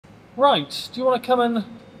Right, do you want to come and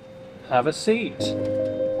have a seat?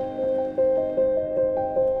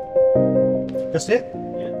 Just it?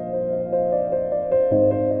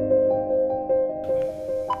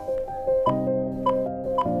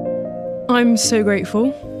 I'm so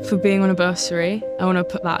grateful for being on a bursary. I want to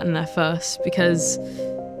put that in there first because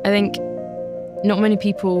I think not many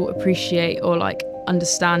people appreciate or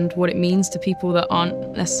understand what it means to people that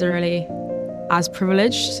aren't necessarily as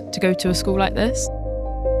privileged to go to a school like this.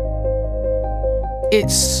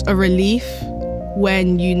 It's a relief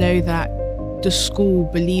when you know that the school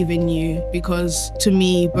believe in you, because to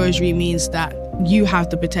me, bursary means that you have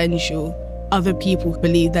the potential. Other people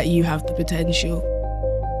believe that you have the potential.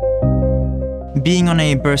 Being on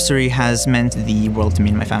a bursary has meant the world to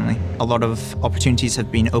me and my family. A lot of opportunities have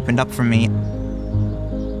been opened up for me.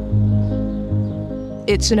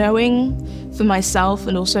 It's knowing for myself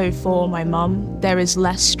and also for my mum, there is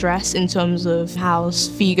less stress in terms of how's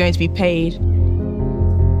fee going to be paid.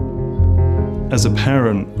 As a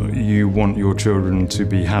parent, you want your children to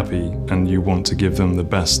be happy and you want to give them the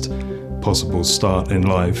best possible start in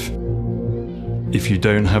life. If you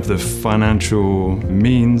don't have the financial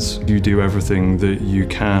means, you do everything that you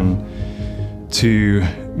can to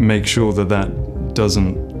make sure that that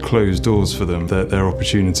doesn't close doors for them, that their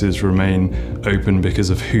opportunities remain open because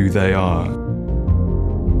of who they are.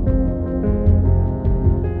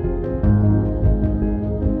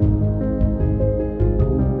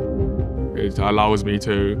 It allows me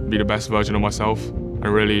to be the best version of myself and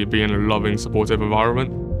really be in a loving, supportive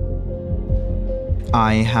environment.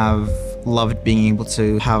 I have loved being able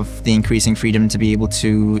to have the increasing freedom to be able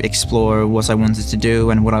to explore what I wanted to do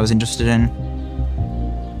and what I was interested in.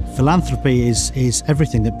 Philanthropy is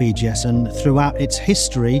everything at BGS, and throughout its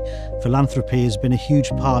history, philanthropy has been a huge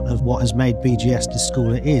part of what has made BGS the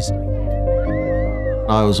school it is.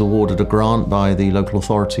 I was awarded a grant by the local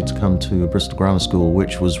authority to come to Bristol Grammar School,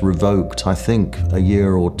 which was revoked, I think, a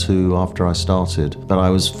year or two after I started. But I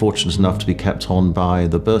was fortunate enough to be kept on by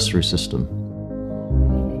the bursary system.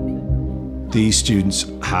 These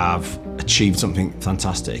students have achieved something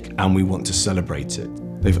fantastic and we want to celebrate it.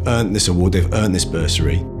 They've earned this award, they've earned this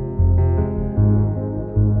bursary.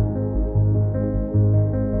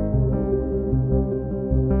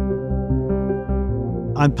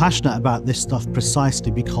 I'm passionate about this stuff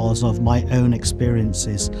precisely because of my own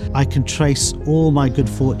experiences. I can trace all my good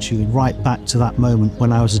fortune right back to that moment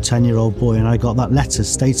when I was a 10-year-old boy and I got that letter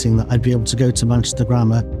stating that I'd be able to go to Manchester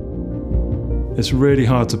Grammar. It's really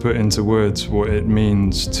hard to put into words what it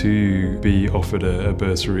means to be offered a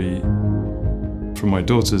bursary. From my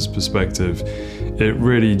daughter's perspective, it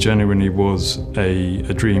really genuinely was a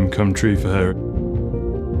dream come true for her.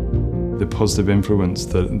 The positive influence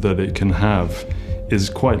that it can have is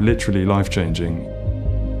quite literally life-changing.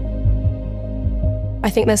 I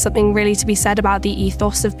think there's something really to be said about the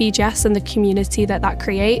ethos of BGS and the community that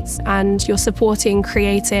creates, and you're supporting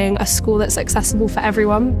creating a school that's accessible for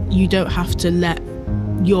everyone. You don't have to let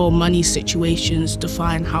your money situations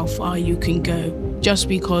define how far you can go. Just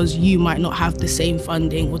because you might not have the same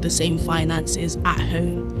funding or the same finances at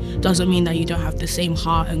home doesn't mean that you don't have the same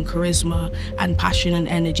heart and charisma and passion and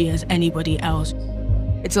energy as anybody else.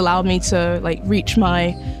 It's allowed me to reach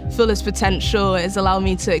my fullest potential. It's allowed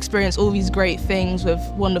me to experience all these great things with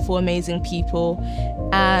wonderful, amazing people.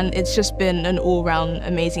 And it's just been an all-round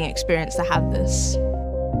amazing experience to have this.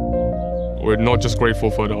 We're not just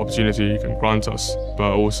grateful for the opportunity you can grant us,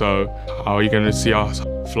 but also how you're going to see us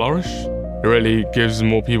flourish. It really gives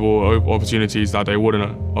more people opportunities that they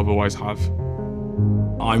wouldn't otherwise have.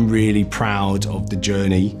 I'm really proud of the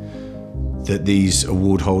journey that these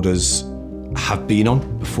award holders have been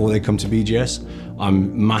on before they come to BGS.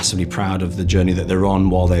 I'm massively proud of the journey that they're on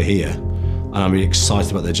while they're here, and I'm really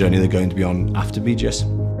excited about the journey they're going to be on after BGS.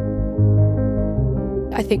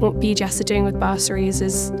 I think what BGS are doing with bursaries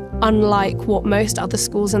is unlike what most other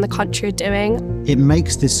schools in the country are doing. It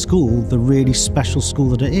makes this school the really special school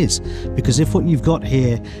that it is, because if what you've got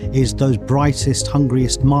here is those brightest,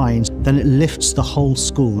 hungriest minds, then it lifts the whole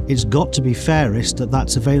school. It's got to be fairest that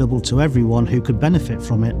that's available to everyone who could benefit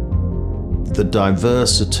from it. The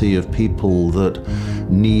diversity of people that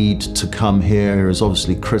need to come here is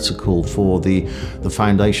obviously critical for the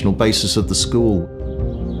foundational basis of the school.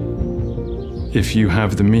 If you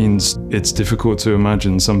have the means, it's difficult to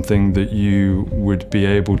imagine something that you would be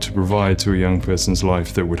able to provide to a young person's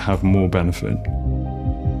life that would have more benefit.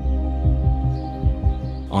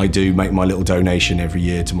 I do make my little donation every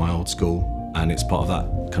year to my old school, and it's part of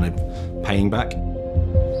that kind of paying back.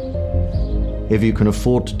 If you can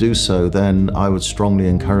afford to do so, then I would strongly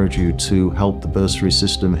encourage you to help the bursary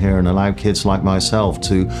system here and allow kids like myself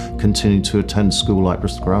to continue to attend school like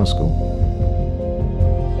Bristol Grammar School.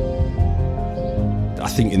 I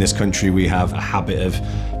think in this country we have a habit of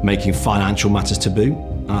making financial matters taboo.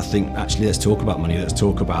 And I think actually let's talk about money, let's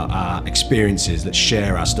talk about our experiences, let's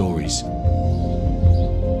share our stories.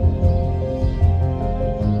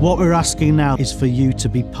 What we're asking now is for you to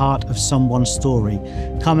be part of someone's story.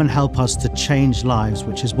 Come and help us to change lives,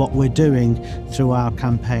 which is what we're doing through our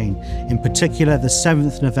campaign. In particular, the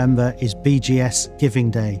 7th November is BGS Giving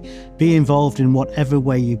Day. Be involved in whatever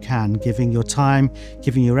way you can, giving your time,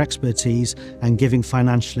 giving your expertise, and giving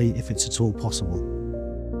financially if it's at all possible.